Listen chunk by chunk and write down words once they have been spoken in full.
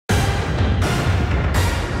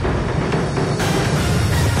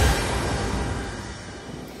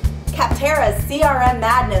Capterra CRM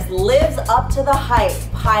Madness lives up to the hype.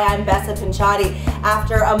 Hi, I'm Bessa Pinchotti.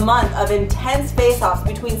 After a month of intense face-offs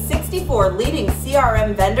between 64 leading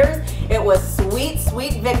CRM vendors, it was sweet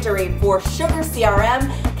victory for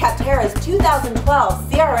SugarCRM, Capterra's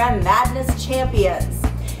 2012 CRM Madness champions.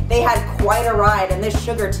 They had quite a ride, and this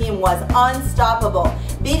Sugar team was unstoppable,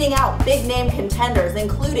 beating out big-name contenders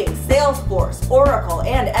including Salesforce, Oracle,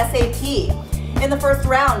 and SAP. In the first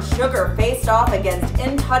round, Sugar faced off against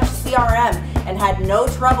InTouch CRM and had no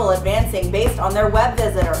trouble advancing based on their web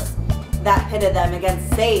visitors. That pitted them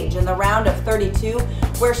against Sage in the round of 32,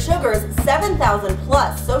 where Sugar's 7,000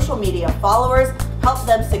 plus social media followers helped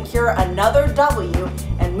them secure another W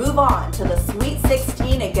and move on to the Sweet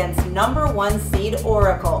 16 against #1 seed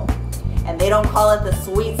Oracle. And they don't call it the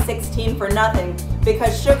Sweet 16 for nothing,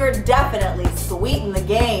 because Sugar definitely sweetened the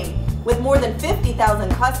game. With more than 50,000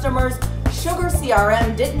 customers,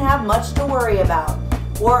 SugarCRM didn't have much to worry about.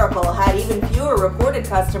 Oracle had even fewer reported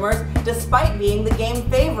customers despite being the game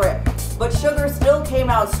favorite, but Sugar still came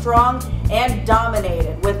out strong and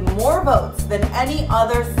dominated with more votes than any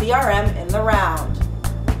other CRM in the round.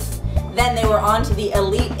 Then they were on to the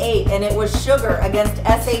Elite 8, and it was Sugar against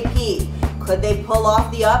SAP. Could they pull off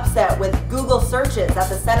the upset with Google searches at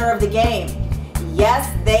the center of the game? Yes,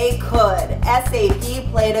 they could. SAP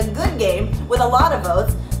played a good game with a lot of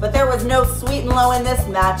votes, but there was no sweet and low in this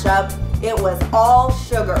matchup. It was all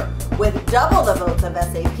Sugar. With double the votes of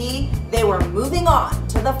SAP, they were moving on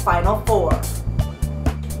to the Final Four.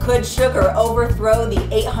 Could Sugar overthrow the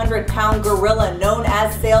 800-pound gorilla known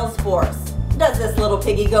as Salesforce? Does this little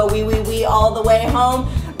piggy go wee wee wee all the way home?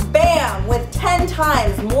 Bam! With 10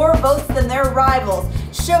 times more votes than their rivals,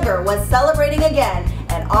 Sugar was celebrating again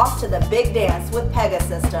and off to the big dance with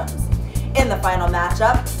Pegasystems. In the final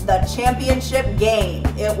matchup, the championship game,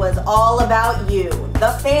 it was all about you,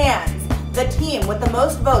 the fans. The team with the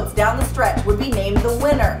most votes down the stretch would be named the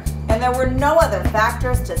winner, and there were no other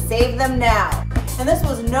factors to save them now. And this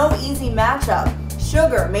was no easy matchup.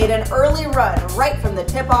 Sugar made an early run right from the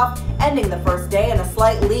tip-off, ending the first day in a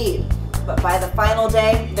slight lead. But by the final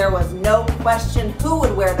day, there was no question who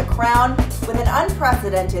would wear the crown. With an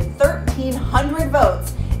unprecedented 1,300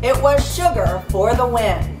 votes, it was Sugar for the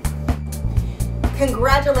win.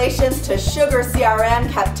 Congratulations to SugarCRM,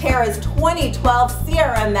 Capterra's 2012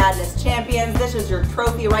 CRM Madness champions. This is your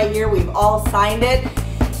trophy right here. We've all signed it.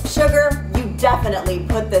 Sugar, you definitely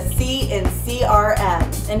put the C in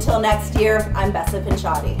CRM. Until next year, I'm Bessa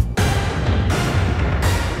Pinchotti.